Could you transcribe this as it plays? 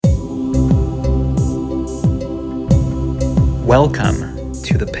Welcome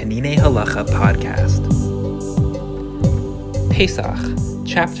to the Penine Halacha podcast. Pesach,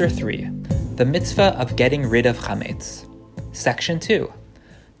 Chapter 3, the mitzvah of getting rid of chametz. Section 2,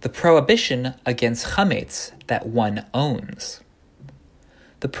 the prohibition against chametz that one owns.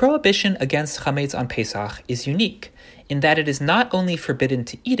 The prohibition against chametz on Pesach is unique in that it is not only forbidden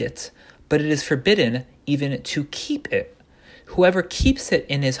to eat it, but it is forbidden even to keep it. Whoever keeps it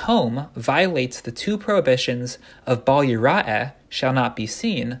in his home violates the two prohibitions of Bal Yira'eh, shall not be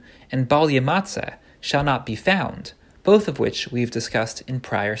seen, and Bal Yimatzeh, shall not be found, both of which we've discussed in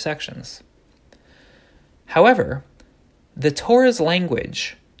prior sections. However, the Torah's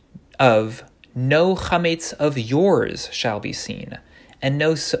language of no chametz of yours shall be seen, and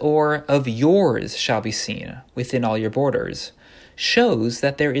no seor of yours shall be seen within all your borders, shows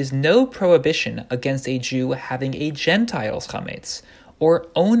that there is no prohibition against a Jew having a Gentile's chametz, or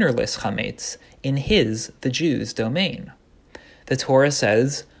ownerless chametz, in his, the Jew's, domain. The Torah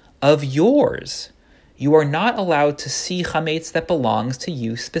says, of yours. You are not allowed to see chametz that belongs to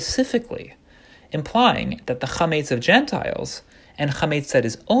you specifically, implying that the chametz of Gentiles and chametz that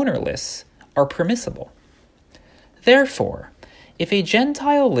is ownerless are permissible. Therefore, if a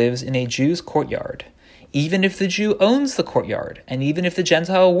Gentile lives in a Jew's courtyard, even if the Jew owns the courtyard, and even if the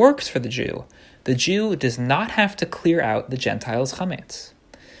Gentile works for the Jew does not have to clear out the Gentile's chametz.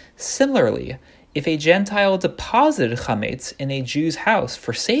 Similarly, if a Gentile deposited chametz in a Jew's house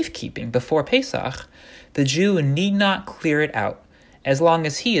for safekeeping before Pesach, the Jew need not clear it out, as long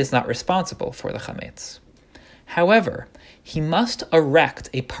as he is not responsible for the chametz. However, he must erect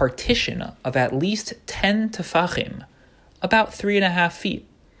a partition of at least 10 tefachim, about 3.5 feet,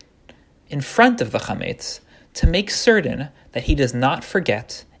 in front of the chametz to make certain that he does not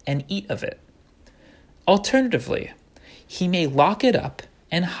forget and eat of it. Alternatively, he may lock it up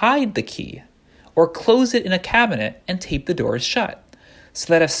and hide the key, or close it in a cabinet and tape the doors shut,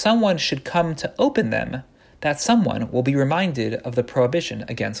 so that if someone should come to open them, that someone will be reminded of the prohibition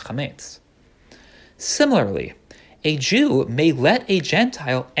against chametz. Similarly, a Jew may let a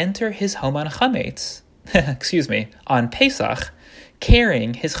Gentile enter his home on chametz, on Pesach,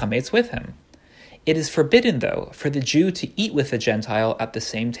 carrying his chametz with him. It is forbidden, though, for the Jew to eat with the Gentile at the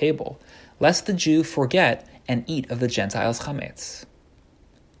same table, lest the Jew forget and eat of the Gentile's chametz.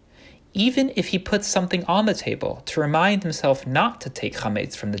 Even if he puts something on the table to remind himself not to take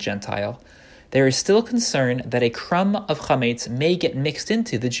chametz from the Gentile, there is still concern that a crumb of chametz may get mixed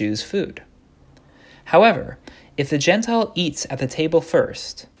into the Jew's food. However, if the Gentile eats at the table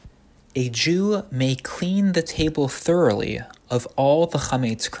first, a Jew may clean the table thoroughly of all the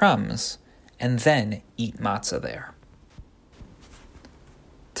chametz crumbs and then eat matzah there.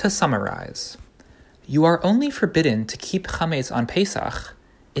 To summarize, you are only forbidden to keep chametz on Pesach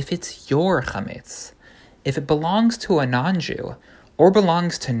if it's your chametz. If it belongs to a non-Jew or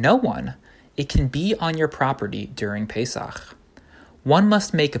belongs to no one, it can be on your property during Pesach. One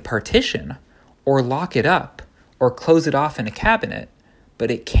must make a partition or lock it up or close it off in a cabinet,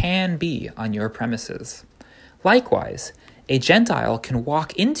 but it can be on your premises. Likewise, a Gentile can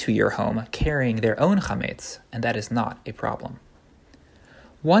walk into your home carrying their own chametz, and that is not a problem.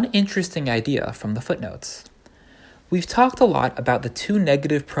 One interesting idea from the footnotes. We've talked a lot about the two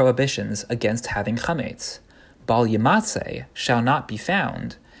negative prohibitions against having chametz. Bal Yimatzeh, shall not be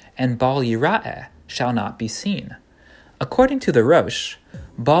found, and Bal Yira'eh, shall not be seen. According to the Rosh,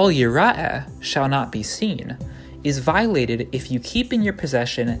 Bal Yira'eh, shall not be seen, is violated if you keep in your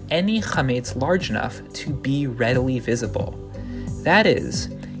possession any chametz large enough to be readily visible. That is,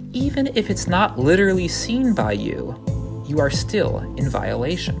 even if it's not literally seen by you, you are still in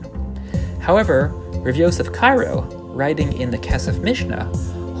violation. However, Rav Yosef Karo, writing in the Kesef Mishnah,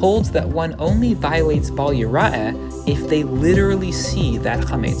 holds that one only violates Bal Yira'eh if they literally see that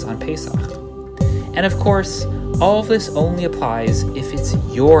chametz on Pesach. And of course, all this only applies if it's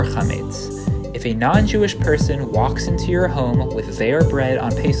your chametz. If a non-Jewish person walks into your home with their bread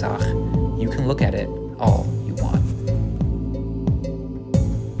on Pesach, you can look at it all you want.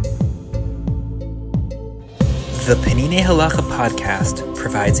 The Penine Halacha podcast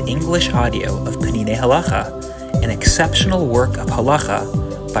provides English audio of Penine Halacha, an exceptional work of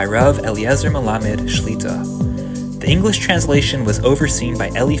halacha by Rav Eliezer Melamed Shlita. The English translation was overseen by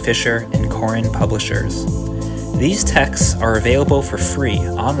Eli Fisher and Koren Publishers. These texts are available for free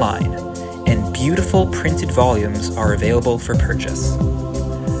online, and beautiful printed volumes are available for purchase.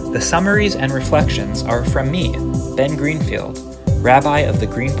 The summaries and reflections are from me, Ben Greenfield, Rabbi of the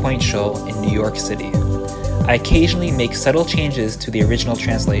Greenpoint Shul in New York City. I occasionally make subtle changes to the original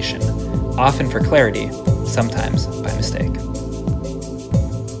translation, often for clarity, sometimes by mistake.